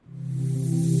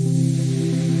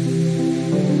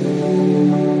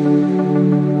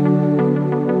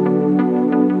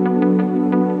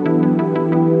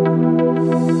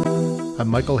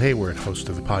Michael Hayward, host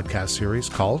of the podcast series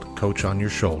called Coach on Your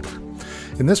Shoulder.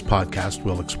 In this podcast,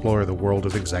 we'll explore the world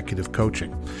of executive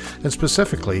coaching and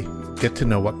specifically get to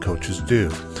know what coaches do,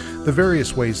 the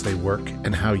various ways they work,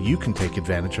 and how you can take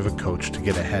advantage of a coach to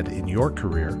get ahead in your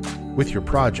career, with your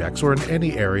projects, or in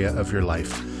any area of your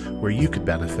life where you could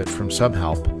benefit from some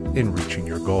help in reaching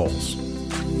your goals.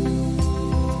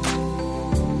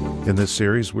 In this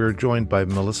series, we're joined by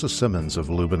Melissa Simmons of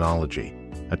Luminology,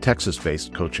 a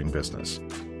Texas-based coaching business.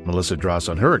 Melissa draws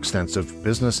on her extensive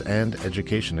business and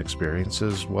education experience,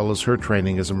 as well as her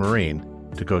training as a Marine,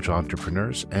 to coach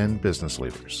entrepreneurs and business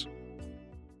leaders.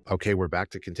 Okay, we're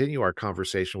back to continue our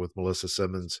conversation with Melissa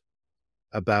Simmons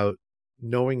about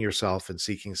knowing yourself and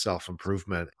seeking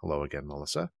self-improvement. Hello again,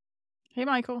 Melissa. Hey,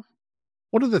 Michael.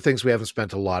 One of the things we haven't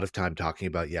spent a lot of time talking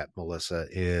about yet, Melissa,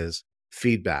 is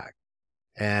feedback.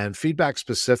 And feedback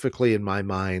specifically, in my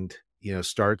mind,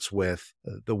 starts with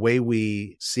the way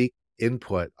we seek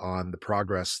input on the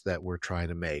progress that we're trying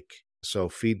to make. So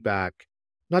feedback,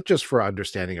 not just for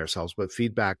understanding ourselves, but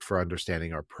feedback for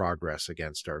understanding our progress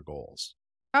against our goals.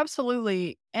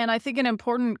 Absolutely. And I think an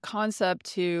important concept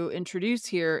to introduce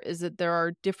here is that there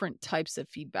are different types of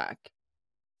feedback.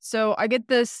 So I get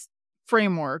this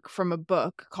framework from a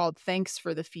book called Thanks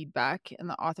for the Feedback, and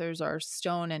the authors are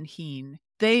Stone and Heen.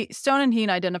 Stone and Heen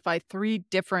identify three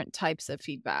different types of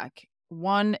feedback.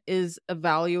 One is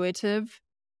evaluative,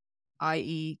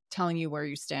 i.e., telling you where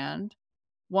you stand.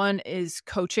 One is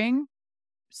coaching,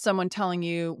 someone telling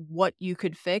you what you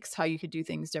could fix, how you could do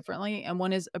things differently. And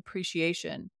one is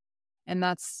appreciation, and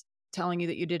that's telling you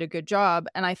that you did a good job.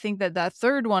 And I think that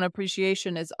third one,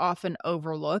 appreciation, is often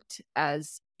overlooked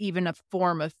as even a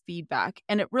form of feedback.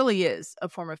 And it really is a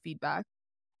form of feedback.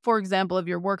 For example, if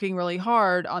you're working really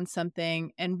hard on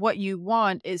something and what you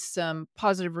want is some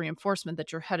positive reinforcement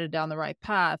that you're headed down the right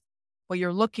path, what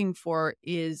you're looking for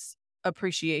is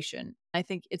appreciation. I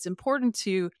think it's important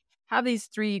to have these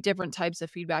three different types of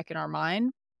feedback in our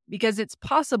mind, because it's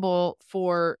possible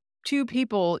for two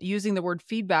people using the word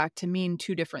feedback to mean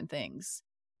two different things.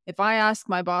 If I ask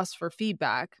my boss for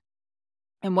feedback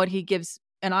and what he gives,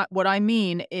 what I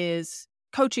mean is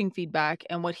coaching feedback,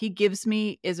 and what he gives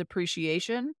me is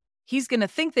appreciation, he's going to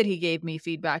think that he gave me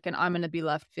feedback and I'm going to be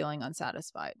left feeling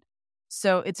unsatisfied.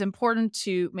 So it's important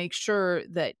to make sure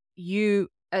that you,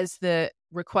 as the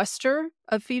requester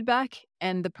of feedback,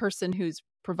 and the person who's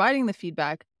providing the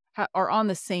feedback are on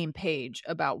the same page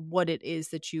about what it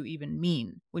is that you even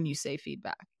mean when you say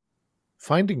feedback.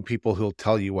 Finding people who'll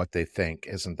tell you what they think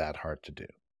isn't that hard to do.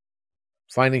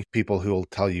 Finding people who'll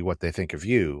tell you what they think of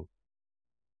you,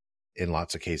 in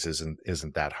lots of cases,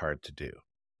 isn't that hard to do.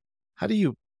 How do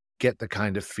you get the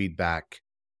kind of feedback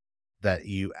that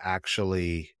you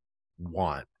actually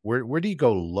want? Where do you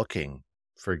go looking,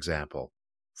 for example,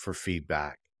 for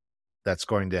feedback that's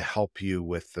going to help you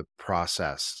with the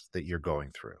process that you're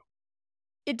going through?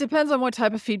 It depends on what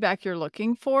type of feedback you're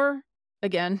looking for.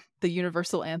 Again, the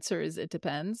universal answer is it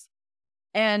depends.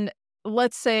 And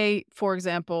let's say, for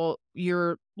example,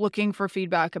 you're looking for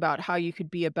feedback about how you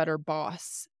could be a better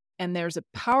boss, and there's a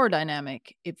power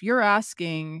dynamic. If you're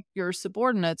asking your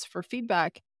subordinates for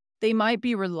feedback, they might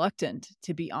be reluctant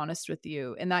to be honest with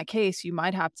you. In that case, you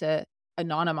might have to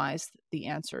anonymize the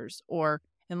answers or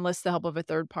enlist the help of a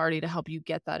third party to help you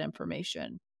get that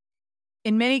information.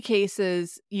 In many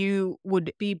cases, you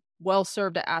would be well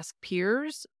served to ask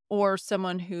peers or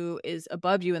someone who is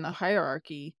above you in the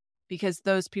hierarchy, because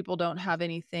those people don't have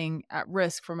anything at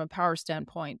risk from a power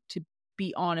standpoint to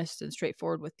be honest and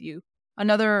straightforward with you.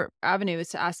 Another avenue is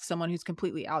to ask someone who's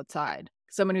completely outside,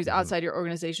 someone who's outside your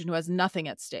organization, who has nothing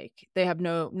at stake. They have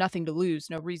nothing to lose,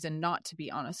 no reason not to be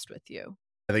honest with you.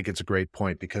 I think it's a great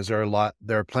point, because there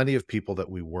are plenty of people that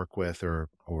we work with or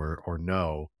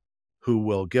know who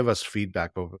will give us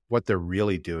feedback, but what they're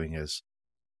really doing is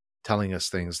telling us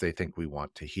things they think we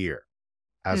want to hear,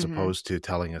 as opposed to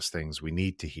telling us things we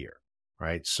need to hear,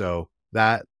 right? So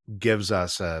that gives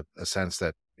us a sense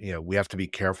that we have to be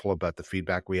careful about the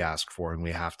feedback we ask for, and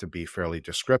we have to be fairly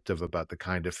descriptive about the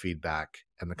kind of feedback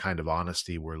and the kind of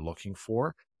honesty we're looking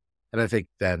for. And I think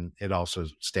then it also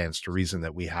stands to reason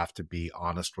that we have to be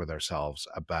honest with ourselves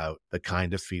about the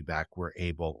kind of feedback we're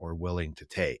able or willing to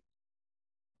take.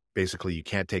 Basically, you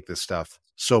can't take this stuff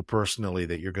so personally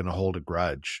that you're going to hold a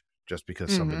grudge just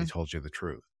because somebody told you the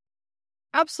truth.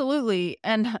 Absolutely.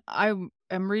 And I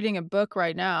am reading a book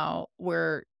right now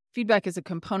where feedback is a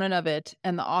component of it.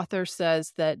 And the author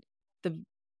says that the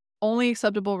only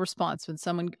acceptable response when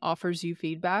someone offers you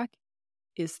feedback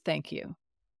is thank you.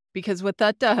 Because what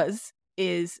that does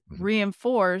is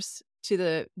reinforce to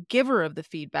the giver of the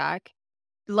feedback,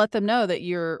 let them know that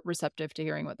you're receptive to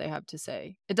hearing what they have to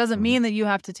say. It doesn't Mhm. mean that you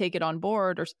have to take it on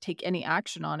board or take any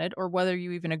action on it or whether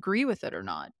you even agree with it or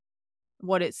not.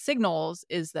 What it signals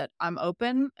is that I'm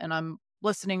open and I'm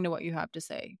listening to what you have to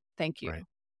say. Thank you. Right.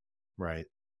 Right.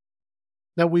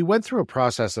 Now, we went through a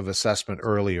process of assessment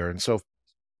earlier, and so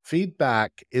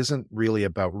feedback isn't really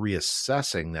about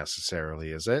reassessing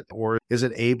necessarily, is it? Or is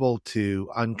it able to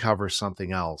uncover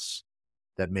something else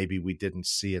that maybe we didn't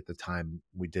see at the time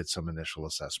we did some initial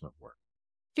assessment work?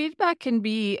 Feedback can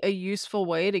be a useful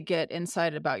way to get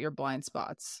insight about your blind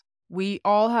spots. We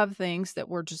all have things that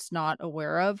we're just not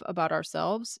aware of about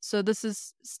ourselves. So, this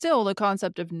is still the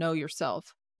concept of know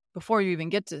yourself. Before you even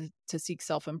get to seek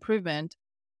self improvement,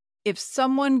 if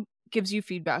someone gives you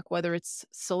feedback, whether it's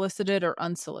solicited or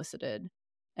unsolicited,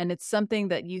 and it's something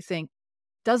that you think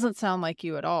doesn't sound like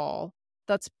you at all,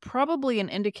 that's probably an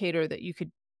indicator that you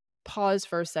could pause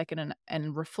for a second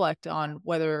and reflect on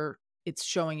whether it's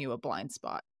showing you a blind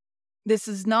spot. This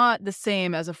is not the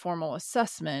same as a formal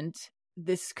assessment.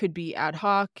 This could be ad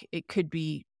hoc, it could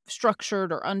be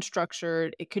structured or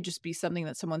unstructured, it could just be something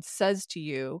that someone says to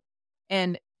you.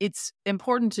 And it's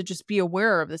important to just be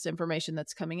aware of this information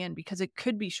that's coming in because it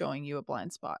could be showing you a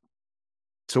blind spot.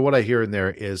 So, what I hear in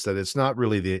there is that it's not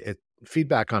really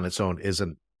feedback on its own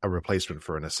isn't a replacement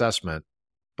for an assessment.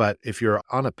 But if you're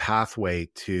on a pathway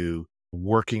to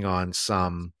working on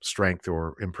some strength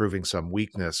or improving some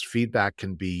weakness, feedback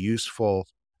can be useful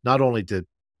not only to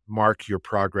mark your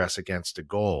progress against a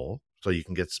goal, so you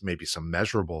can get maybe some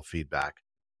measurable feedback,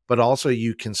 but also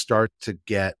you can start to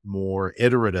get more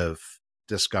iterative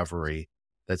discovery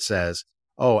that says,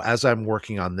 oh, as I'm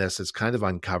working on this, it's kind of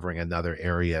uncovering another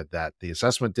area that the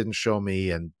assessment didn't show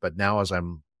me. But now as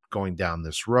I'm going down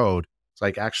this road, it's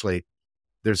like, actually,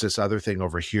 there's this other thing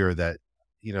over here that,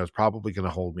 is probably going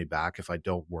to hold me back if I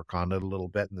don't work on it a little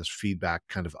bit. And this feedback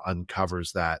kind of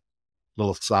uncovers that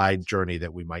little side journey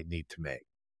that we might need to make.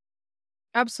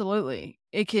 Absolutely.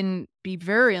 It can be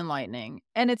very enlightening.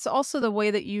 And it's also the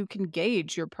way that you can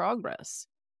gauge your progress.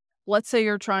 Let's say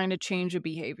you're trying to change a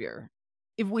behavior.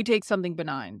 If we take something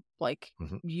benign, like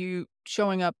Mhm. you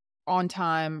showing up on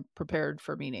time, prepared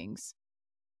for meetings,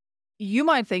 you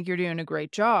might think you're doing a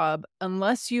great job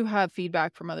unless you have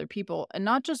feedback from other people and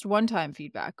not just one time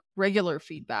feedback, regular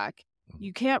feedback. Mhm.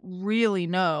 You can't really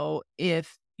know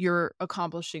if you're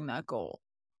accomplishing that goal.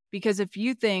 Because if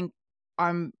you think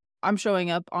I'm I'm showing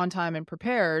up on time and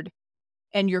prepared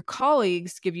and your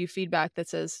colleagues give you feedback that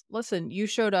says, listen, you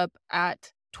showed up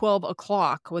at 12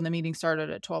 o'clock when the meeting started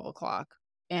at 12 o'clock,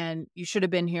 and you should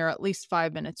have been here at least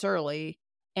 5 minutes early,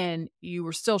 and you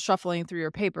were still shuffling through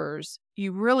your papers.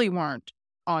 You really weren't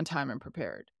on time and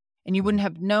prepared. And you Mhm. wouldn't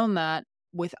have known that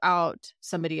without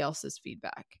somebody else's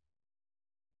feedback.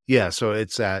 Yeah, so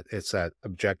it's that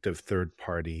objective third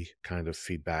party kind of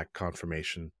feedback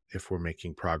confirmation if we're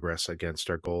making progress against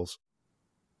our goals.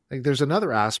 Like there's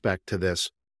another aspect to this,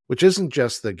 which isn't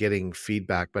just the getting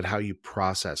feedback, but how you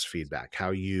process feedback,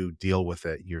 how you deal with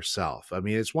it yourself. I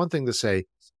mean, it's one thing to say,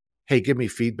 hey, give me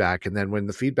feedback. And then when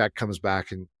the feedback comes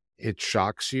back and it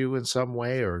shocks you in some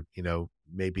way, or,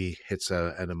 maybe hits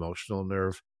an emotional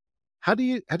nerve, how do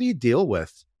you deal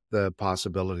with the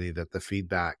possibility that the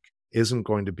feedback isn't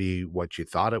going to be what you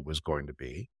thought it was going to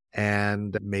be?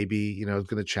 And maybe, it's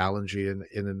going to challenge you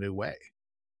in a new way.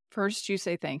 First, you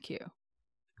say thank you.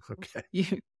 Okay.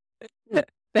 You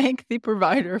thank the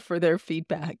provider for their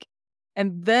feedback.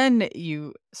 And then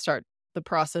you start the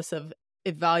process of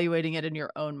evaluating it in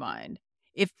your own mind.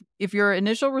 If your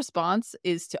initial response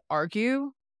is to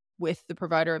argue with the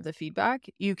provider of the feedback,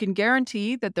 you can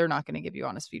guarantee that they're not going to give you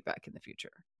honest feedback in the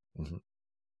future. Mhm.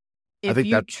 I If think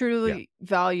you that, yeah. truly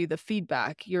value the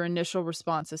feedback, your initial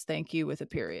response is thank you with a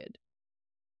period.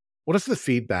 What if the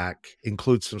feedback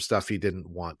includes some stuff you didn't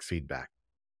want feedback?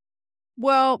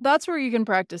 Well, that's where you can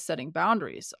practice setting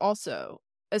boundaries also,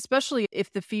 especially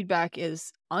if the feedback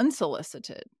is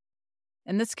unsolicited.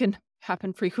 And this can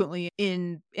happen frequently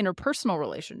in interpersonal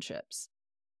relationships.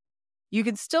 You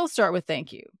can still start with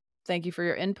thank you. Thank you for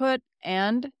your input.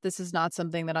 And this is not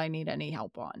something that I need any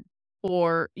help on.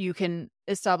 Or you can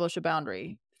establish a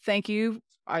boundary. Thank you.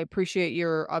 I appreciate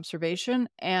your observation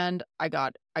and I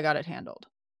got it handled.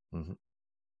 Mhm.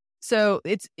 So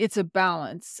it's a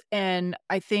balance. And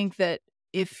I think that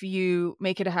if you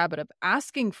make it a habit of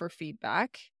asking for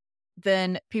feedback,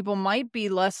 then people might be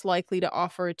less likely to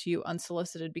offer it to you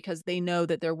unsolicited because they know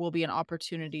that there will be an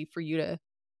opportunity for you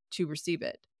to receive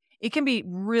it. It can be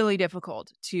really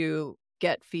difficult to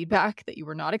get feedback that you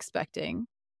were not expecting,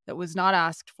 that was not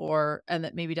asked for, and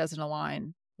that maybe doesn't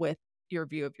align with your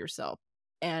view of yourself.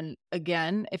 And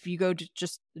again, if you go to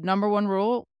just the number one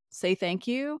rule, say thank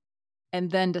you,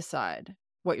 and then decide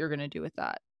what you're going to do with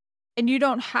that. And you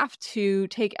don't have to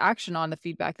take action on the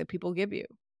feedback that people give you.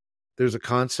 There's a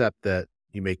concept that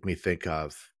you make me think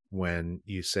of when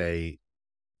you say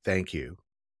thank you.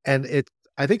 And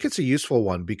I think it's a useful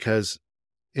one because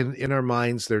in our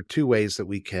minds, there are two ways that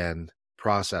we can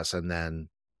process and then,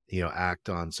 act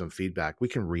on some feedback. We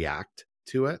can react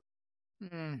to it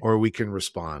Mm, or we can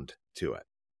respond to it.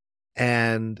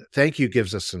 And thank you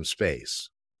gives us some space,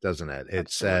 doesn't it?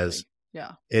 absolutely.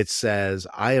 Yeah. It says,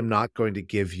 I am not going to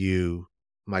give you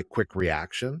my quick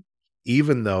reaction,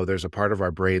 even though there's a part of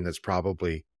our brain that's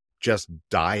probably just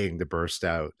dying to burst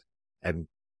out and,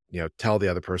 tell the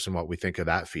other person what we think of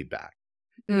that feedback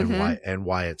and Mm-hmm.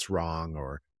 why it's wrong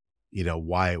or,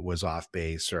 why it was off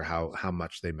base or how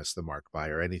much they missed the mark by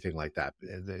or anything like that.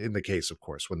 In the case, of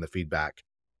course, when the feedback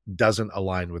doesn't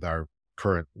align with our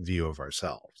current view of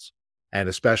ourselves. And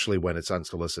especially when it's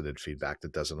unsolicited feedback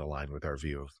that doesn't align with our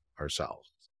view of ourselves.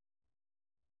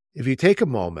 If you take a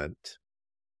moment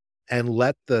and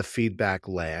let the feedback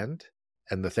land,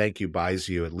 and the thank you buys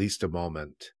you at least a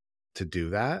moment to do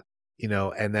that,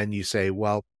 and then you say,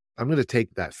 well, I'm going to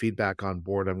take that feedback on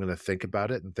board. I'm going to think about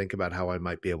it and think about how I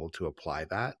might be able to apply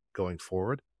that going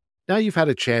forward. Now you've had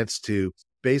a chance to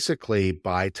basically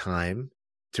buy time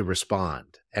to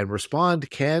respond. And respond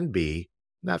can be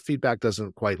that feedback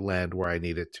doesn't quite land where I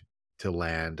need it to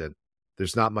land. And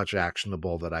there's not much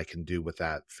actionable that I can do with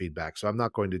that feedback. So I'm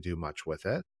not going to do much with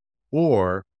it.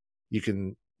 Or you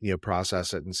can,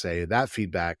 process it and say that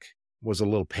feedback was a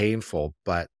little painful,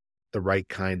 but the right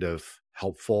kind of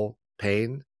helpful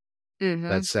pain Mm-hmm.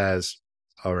 that says,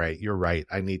 all right, you're right.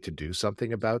 I need to do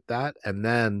something about that. And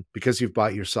then because you've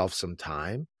bought yourself some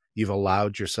time, you've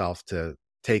allowed yourself to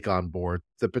take on board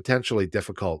the potentially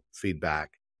difficult feedback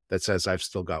that says, I've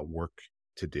still got work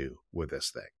to do with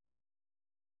this thing.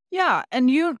 Yeah,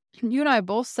 and you and I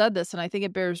both said this, and I think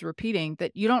it bears repeating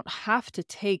that you don't have to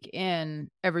take in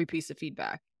every piece of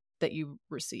feedback that you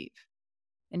receive.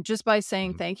 And just by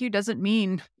saying Mhm. thank you doesn't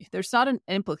mean there's not an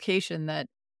implication that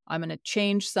I'm going to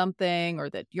change something or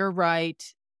that you're right.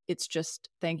 It's just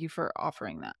thank you for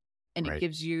offering that. And it Right.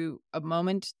 gives you a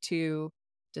moment to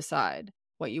decide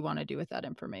what you want to do with that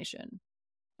information.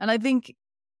 And I think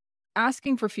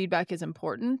asking for feedback is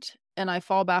important. And I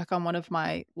fall back on one of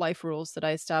my life rules that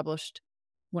I established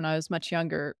when I was much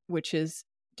younger, which is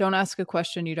don't ask a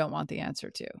question you don't want the answer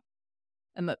to.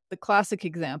 And the classic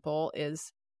example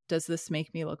is, does this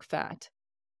make me look fat?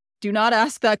 Do not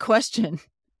ask that question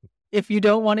if you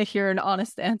don't want to hear an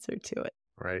honest answer to it.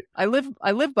 Right. I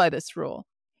live by this rule.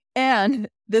 And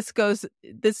this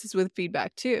is with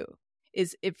feedback too.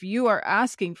 Is if you are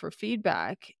asking for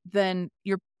feedback, then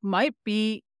you might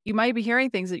be hearing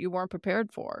things that you weren't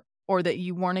prepared for or that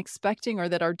you weren't expecting or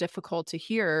that are difficult to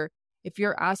hear. If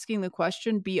you're asking the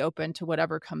question, be open to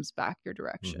whatever comes back your Hmm.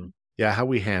 direction. Yeah. How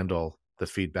we handle the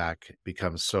feedback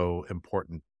becomes so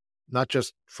important, not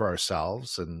just for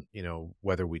ourselves and,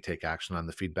 whether we take action on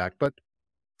the feedback, but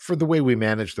for the way we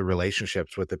manage the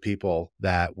relationships with the people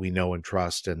that we know and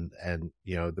trust and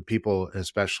the people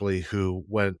especially who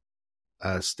went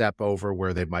a step over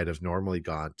where they might have normally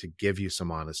gone to give you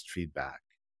some honest feedback.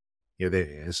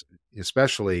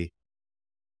 Especially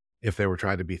if they were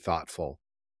trying to be thoughtful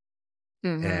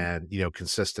Mm-hmm. and,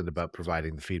 consistent about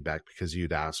providing the feedback because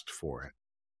you'd asked for it.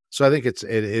 So I think it's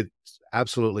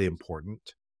absolutely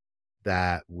important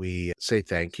that we say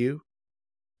thank you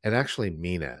and actually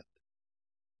mean it.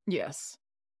 Yes.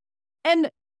 And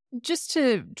just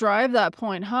to drive that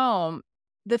point home,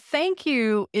 the thank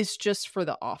you is just for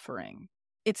the offering.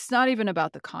 It's not even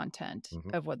about the content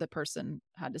Mhm, of what the person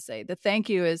had to say. The thank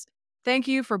you is thank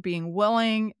you for being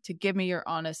willing to give me your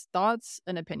honest thoughts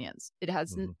and opinions. It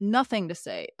has mhm, nothing to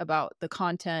say about the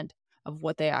content of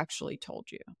what they actually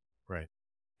told you. right.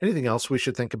 Anything else we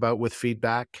should think about with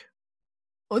feedback?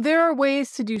 Well, there are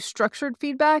ways to do structured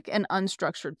feedback and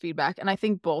unstructured feedback, and I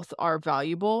think both are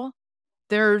valuable.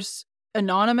 There's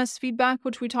anonymous feedback,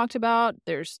 which we talked about.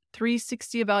 There's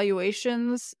 360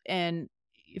 evaluations. And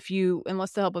if you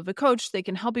enlist the help of a coach, they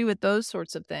can help you with those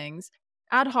sorts of things.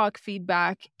 Ad hoc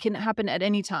feedback can happen at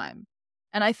any time.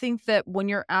 And I think that when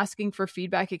you're asking for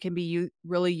feedback, it can be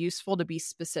really useful to be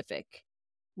specific.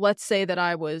 Let's say that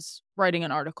I was writing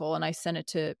an article and I sent it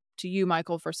to you,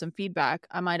 Michael, for some feedback.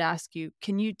 I might ask you,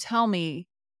 can you tell me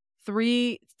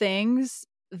 3 things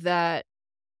that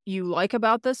you like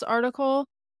about this article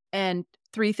and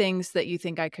 3 things that you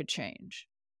think I could change?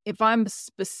 If I'm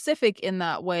specific in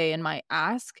that way in my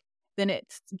ask, then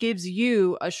it gives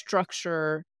you a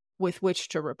structure with which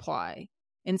to reply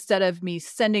instead of me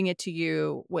sending it to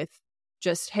you with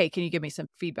just, hey, can you give me some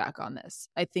feedback on this?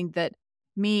 I think that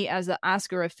me as the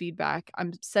asker of feedback,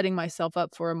 I'm setting myself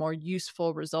up for a more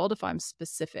useful result if I'm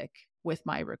specific with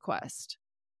my request.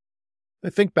 I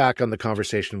think back on the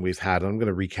conversation we've had. I'm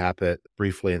going to recap it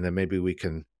briefly, and then maybe we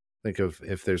can think of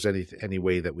if there's any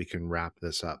way that we can wrap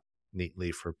this up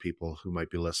neatly for people who might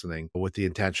be listening with the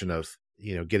intention of,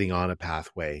 getting on a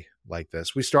pathway like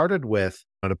this. We started with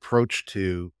an approach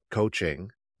to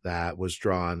coaching that was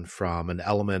drawn from an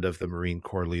element of the Marine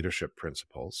Corps leadership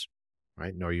principles,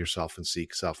 right? Know yourself and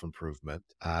seek self-improvement.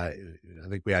 I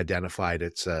think we identified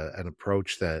it's an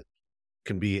approach that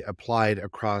can be applied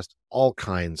across all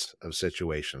kinds of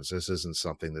situations. This isn't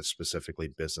something that's specifically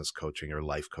business coaching or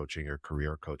life coaching or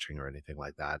career coaching or anything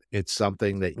like that. It's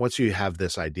something that once you have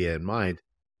this idea in mind,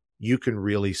 you can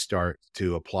really start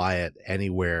to apply it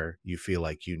anywhere you feel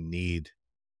like you need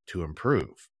to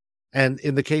improve. And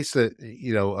in the case that,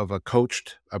 of a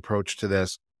coached approach to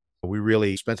this, we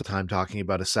really spent the time talking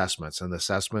about assessments, and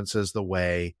assessments is the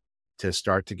way to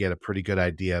start to get a pretty good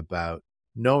idea about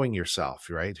knowing yourself,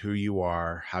 right? Who you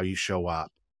are, how you show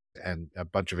up, and a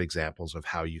bunch of examples of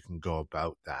how you can go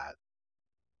about that.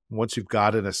 Once you've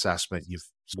got an assessment you've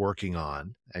working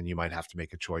on, and you might have to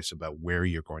make a choice about where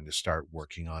you're going to start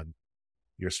working on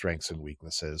your strengths and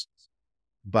weaknesses.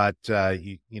 But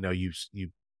you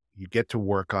get to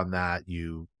work on that.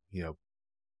 You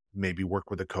maybe work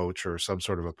with a coach or some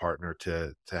sort of a partner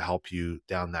to help you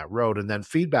down that road. And then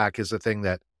feedback is the thing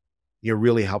that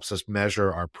really helps us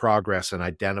measure our progress and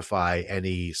identify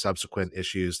any subsequent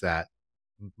issues that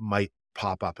might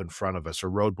pop up in front of us or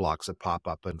roadblocks that pop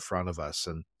up in front of us,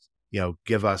 and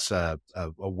give us a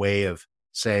way of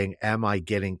saying, am I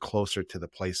getting closer to the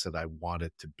place that I want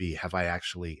it to be? Have I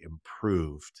actually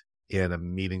improved in a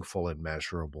meaningful and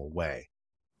measurable way?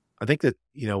 I think that,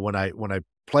 when I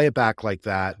play it back like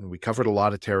that, and we covered a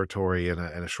lot of territory in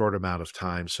a short amount of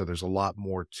time, so there's a lot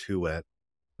more to it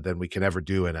than we can ever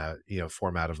do in a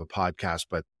format of a podcast.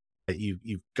 But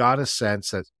you've got a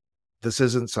sense that this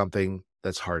isn't something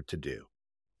that's hard to do.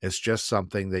 It's just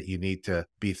something that you need to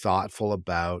be thoughtful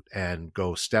about and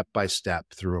go step by step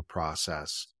through a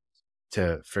process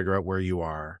to figure out where you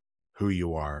are, who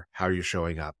you are, how you're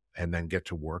showing up, and then get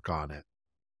to work on it.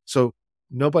 So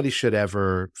nobody should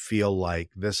ever feel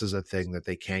like this is a thing that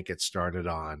they can't get started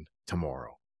on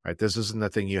tomorrow, right? This isn't a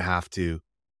thing you have to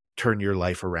turn your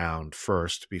life around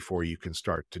first before you can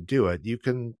start to do it. You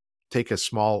can take a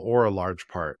small or a large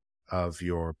part of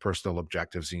your personal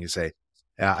objectives and you say,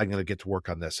 yeah, I'm going to get to work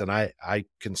on this, and I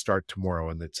can start tomorrow.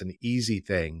 And it's an easy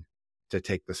thing to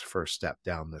take this first step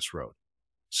down this road.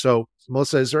 So,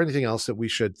 Melissa, is there anything else that we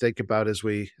should think about as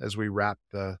we wrap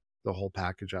the whole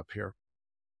package up here?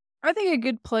 I think a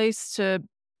good place to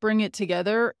bring it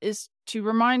together is to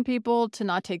remind people to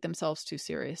not take themselves too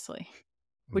seriously,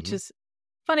 which Mhm. is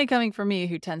funny coming from me,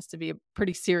 who tends to be a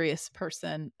pretty serious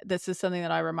person. This is something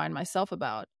that I remind myself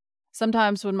about.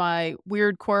 Sometimes when my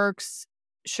weird quirks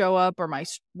show up, or my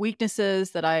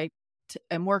weaknesses that I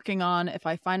am working on, if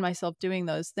I find myself doing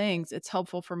those things, it's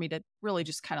helpful for me to really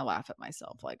just kind of laugh at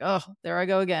myself, like, oh, there I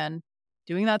go again,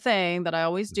 doing that thing that I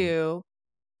always Mhm. do.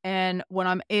 And when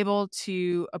I'm able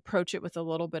to approach it with a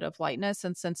little bit of lightness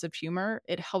and sense of humor,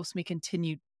 it helps me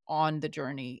continue on the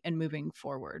journey and moving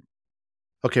forward.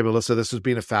 Okay, Melissa, this has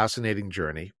been a fascinating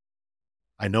journey.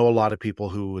 I know a lot of people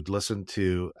who would listen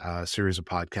to a series of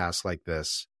podcasts like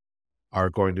this are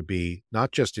going to be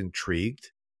not just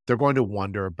intrigued, they're going to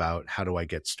wonder about, how do I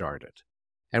get started?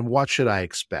 And what should I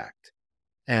expect?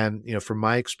 And, from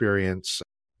my experience,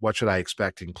 what should I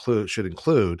expect should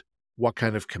include what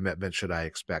kind of commitment should I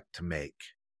expect to make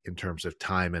in terms of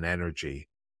time and energy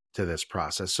to this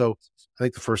process? So I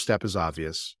think the first step is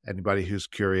obvious. Anybody who's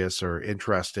curious or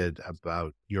interested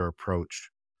about your approach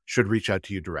should reach out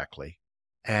to you directly.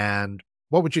 And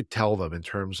what would you tell them in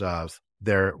terms of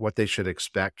what they should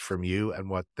expect from you and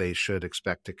what they should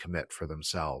expect to commit for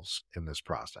themselves in this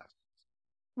process?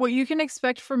 What you can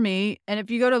expect from me, and if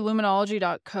you go to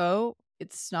luminology.co,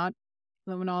 it's not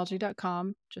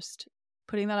luminology.com, just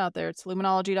putting that out there. It's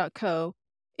luminology.co.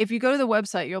 If you go to the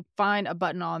website, you'll find a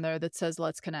button on there that says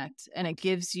Let's Connect, and it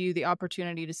gives you the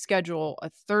opportunity to schedule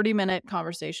a 30-minute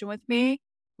conversation with me,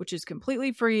 which is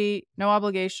completely free, no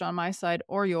obligation on my side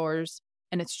or yours.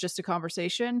 And it's just a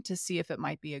conversation to see if it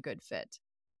might be a good fit.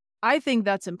 I think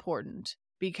that's important,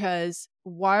 because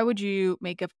why would you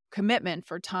make a commitment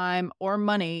for time or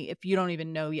money if you don't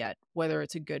even know yet whether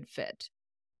it's a good fit?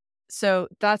 So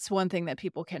that's one thing that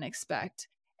people can expect.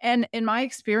 And in my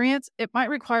experience, it might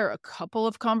require a couple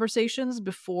of conversations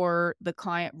before the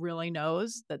client really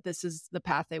knows that this is the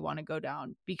path they want to go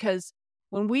down. Because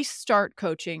when we start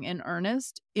coaching in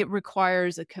earnest, it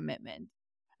requires a commitment.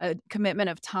 a commitment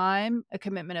of time, a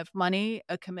commitment of money,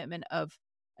 a commitment of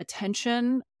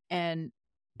attention and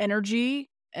energy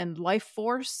and life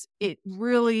force. It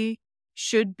really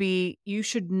should be, you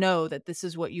should know that this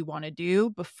is what you want to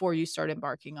do before you start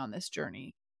embarking on this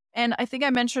journey. And I think I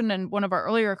mentioned in one of our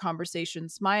earlier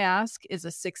conversations, my ask is a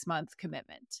 6-month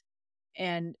commitment.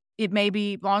 And it may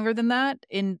be longer than that.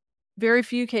 In very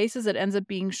few cases, it ends up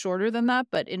being shorter than that.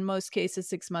 But in most cases,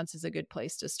 6 months is a good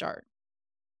place to start.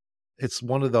 It's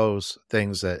one of those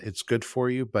things that it's good for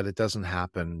you, but it doesn't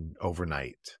happen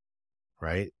overnight,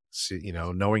 right? So,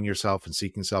 knowing yourself and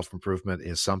seeking self-improvement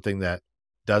is something that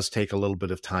does take a little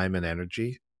bit of time and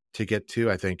energy to get to.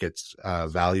 I think it's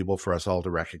valuable for us all to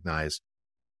recognize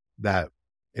that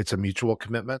it's a mutual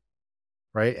commitment,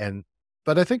 right?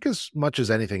 But I think as much as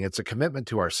anything, it's a commitment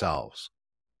to ourselves,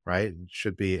 right?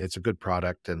 It's a good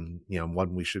product, and,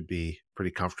 one we should be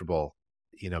pretty comfortable,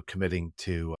 committing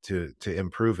to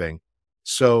improving.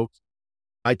 So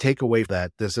I take away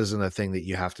that this isn't a thing that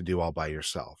you have to do all by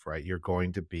yourself, right? You're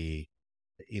going to be,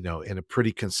 in a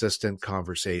pretty consistent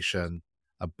conversation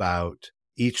about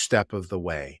each step of the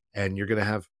way. And you're going to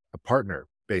have a partner,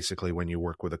 basically, when you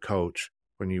work with a coach.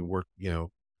 When you work, if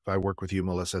I work with you,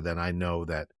 Melissa, then I know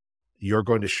that you're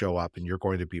going to show up and you're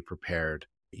going to be prepared.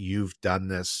 You've done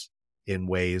this in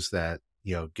ways that,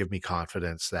 give me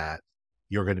confidence that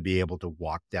you're going to be able to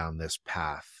walk down this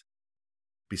path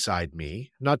beside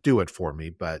me, not do it for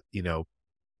me, but,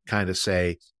 kind of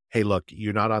say, hey, look,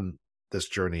 you're not on this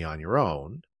journey on your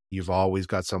own. You've always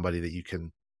got somebody that you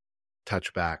can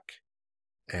touch back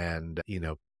and,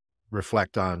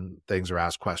 reflect on things or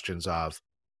ask questions of,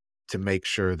 to make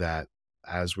sure that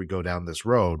as we go down this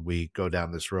road,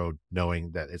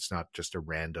 knowing that it's not just a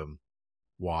random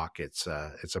walk. It's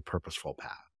a purposeful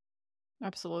path.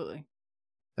 Absolutely.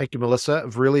 Thank you, Melissa.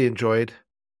 I've really enjoyed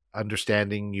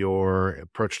understanding your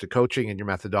approach to coaching and your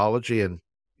methodology, and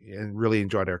really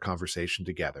enjoyed our conversation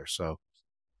together. So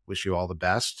wish you all the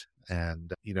best.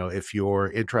 And, if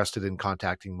you're interested in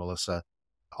contacting Melissa,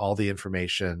 all the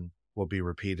information will be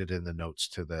repeated in the notes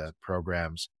to the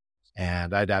programs.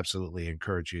 And I'd absolutely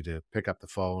encourage you to pick up the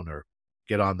phone or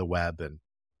get on the web and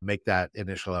make that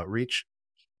initial outreach.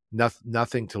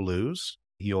 Nothing to lose.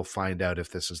 You'll find out if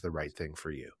this is the right thing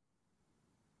for you.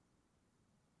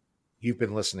 You've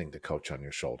been listening to Coach on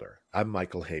Your Shoulder. I'm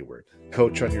Michael Hayward.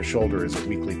 Coach on Your Shoulder is a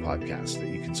weekly podcast that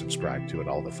you can subscribe to at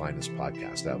all the finest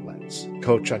podcast outlets.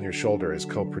 Coach on Your Shoulder is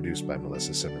co-produced by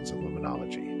Melissa Simmons of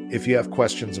Luminology. If you have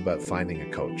questions about finding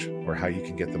a coach or how you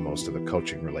can get the most of a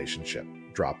coaching relationship,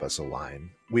 drop us a line.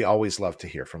 We always love to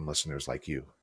hear from listeners like you.